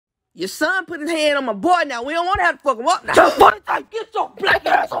Your son put his hand on my boy now. We don't want to have to fuck him up now. Just funny thing, get your black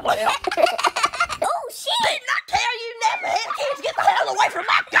ass over there. Oh, shit. Didn't I tell you never had kids? Get the hell away from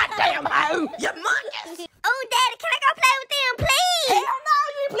my goddamn hoe. You monkeys. Oh, Daddy, can I go play with them, please? Hell no,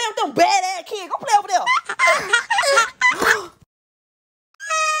 you ain't playing with them bad-ass kids. Go play over there.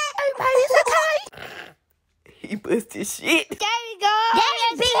 Hey, man, it's okay. He busted shit. There we go. There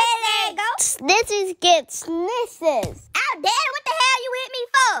you big-headed ass go. Snitches get snisses. Oh, Daddy, what the hell you hit me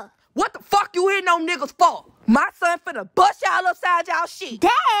for? What the fuck you hitting on niggas for? My son finna bust y'all upside y'all shit.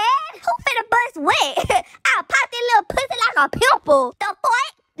 Dad, who finna bust what? I'll pop that little pussy like a pimple. The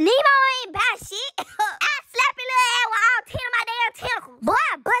fuck? Nemo ain't bad shit. I'll slap your little ass with all 10 of my damn tentacles. Boy,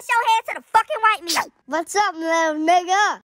 I'll bust your head to the fucking white meat. What's up, little nigga?